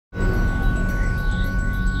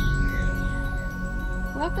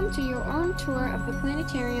Welcome to your own tour of the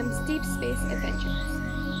planetarium's deep space adventures.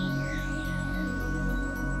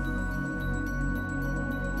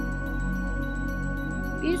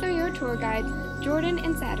 These are your tour guides, Jordan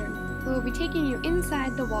and Saturn, who will be taking you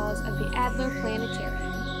inside the walls of the Adler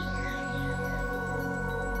Planetarium.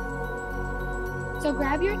 So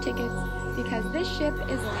grab your tickets, because this ship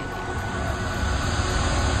is landing.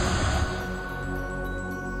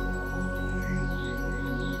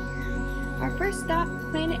 Our first stop,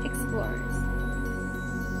 Planet Explorers.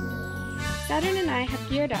 Saturn and I have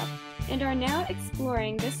geared up and are now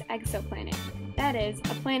exploring this exoplanet, that is,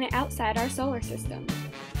 a planet outside our solar system.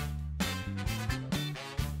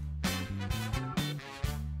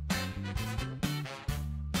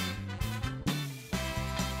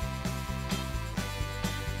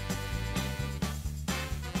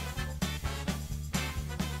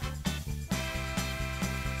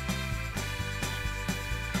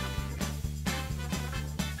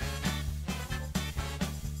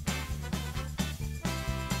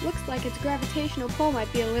 Looks like its gravitational pull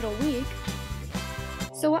might be a little weak.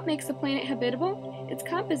 So what makes a planet habitable? Its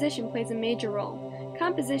composition plays a major role.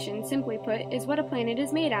 Composition, simply put, is what a planet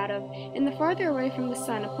is made out of, and the farther away from the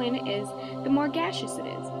sun a planet is, the more gaseous it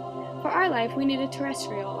is. For our life, we need a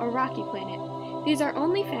terrestrial, or rocky planet. These are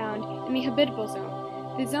only found in the habitable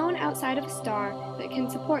zone, the zone outside of a star that can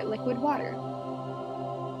support liquid water.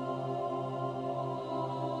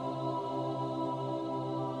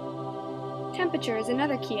 Temperature is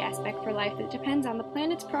another key aspect for life that depends on the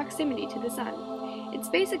planet's proximity to the sun. It's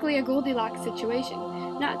basically a Goldilocks situation,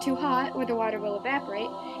 not too hot or the water will evaporate,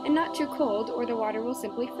 and not too cold or the water will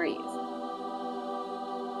simply freeze.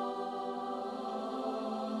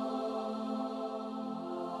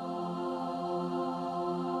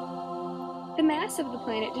 The mass of the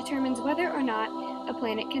planet determines whether or not a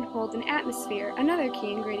planet can hold an atmosphere, another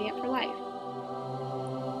key ingredient for life.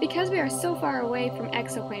 Because we are so far away from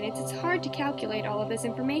exoplanets, it's hard to calculate all of this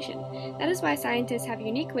information. That is why scientists have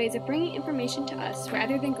unique ways of bringing information to us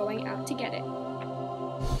rather than going out to get it.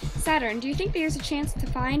 Saturn, do you think there's a chance to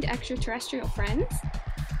find extraterrestrial friends?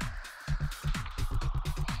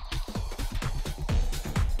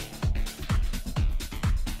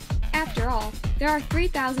 After all, there are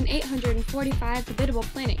 3,845 habitable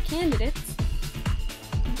planet candidates.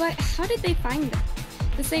 But how did they find them?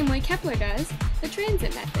 The same way Kepler does, the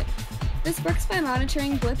transit method. This works by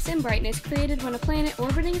monitoring blips in brightness created when a planet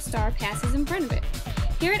orbiting a star passes in front of it.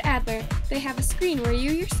 Here at Adler, they have a screen where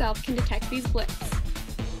you yourself can detect these blips.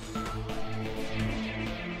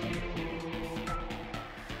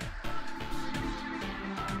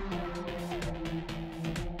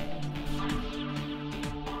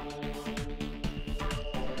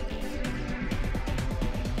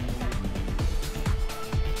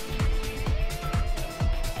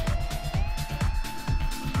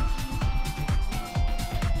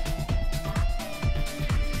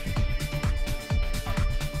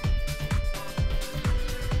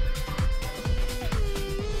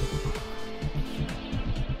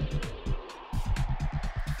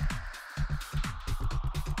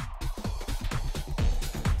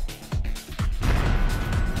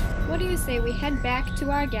 What do you say we head back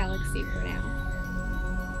to our galaxy for now?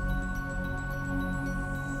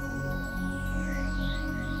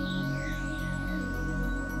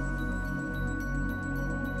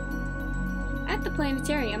 At the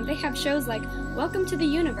planetarium, they have shows like Welcome to the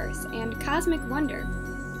Universe and Cosmic Wonder.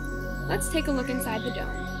 Let's take a look inside the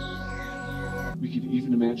dome. We could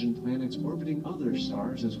even imagine planets orbiting other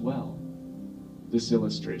stars as well. This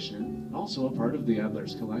illustration, also a part of the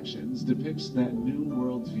Adler's collections, depicts that new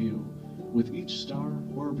world view, with each star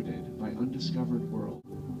orbited by undiscovered worlds.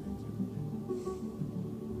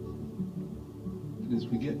 And as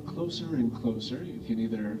we get closer and closer, you can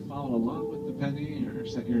either follow along with the penny or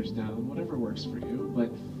set yours down, whatever works for you.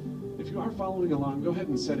 But if you are following along, go ahead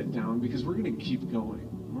and set it down, because we're going to keep going.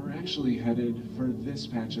 We're actually headed for this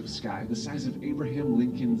patch of sky, the size of Abraham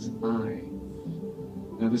Lincoln's eye.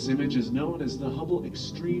 Now, this image is known as the Hubble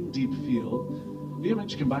Extreme Deep Field. The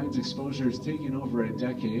image combines exposures taken over a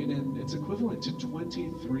decade, and it's equivalent to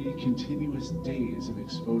 23 continuous days of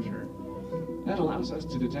exposure. That allows us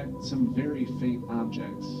to detect some very faint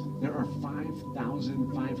objects. There are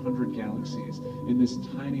 5,500 galaxies in this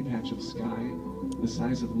tiny patch of sky, the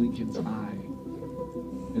size of Lincoln's eye.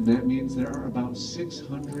 And that means there are about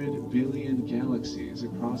 600 billion galaxies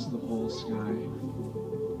across the whole sky.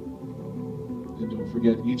 And don't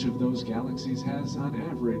forget, each of those galaxies has, on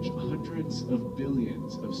average, hundreds of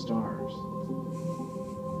billions of stars.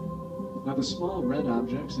 Now, the small red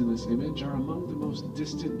objects in this image are among the most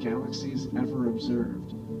distant galaxies ever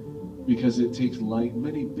observed. Because it takes light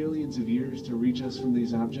many billions of years to reach us from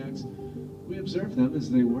these objects, we observe them as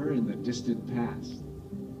they were in the distant past.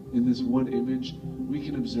 In this one image, we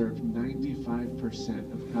can observe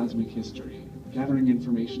 95% of cosmic history, gathering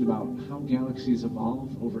information about how galaxies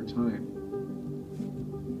evolve over time.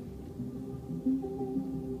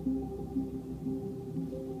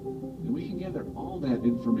 And we can gather all that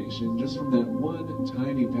information just from that one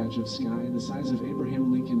tiny patch of sky the size of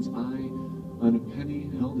Abraham Lincoln's eye on a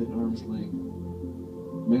penny held at arm's length.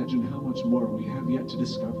 Imagine how much more we have yet to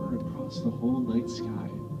discover across the whole night sky.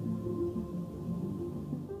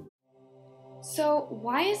 So,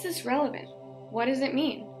 why is this relevant? What does it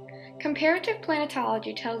mean? Comparative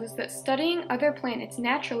planetology tells us that studying other planets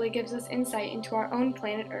naturally gives us insight into our own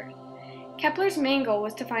planet Earth. Kepler's main goal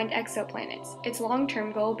was to find exoplanets, its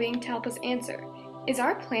long-term goal being to help us answer, is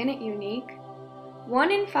our planet unique?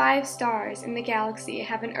 1 in 5 stars in the galaxy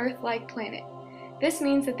have an Earth-like planet. This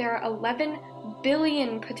means that there are 11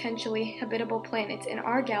 billion potentially habitable planets in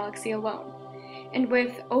our galaxy alone. And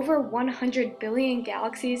with over 100 billion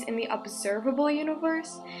galaxies in the observable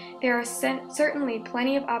universe, there are certainly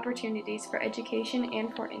plenty of opportunities for education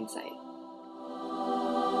and for insight.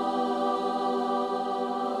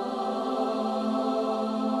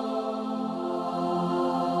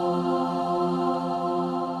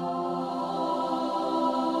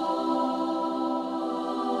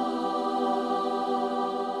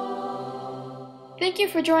 Thank you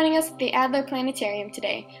for joining us at the Adler Planetarium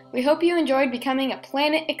today. We hope you enjoyed becoming a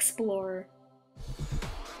planet explorer.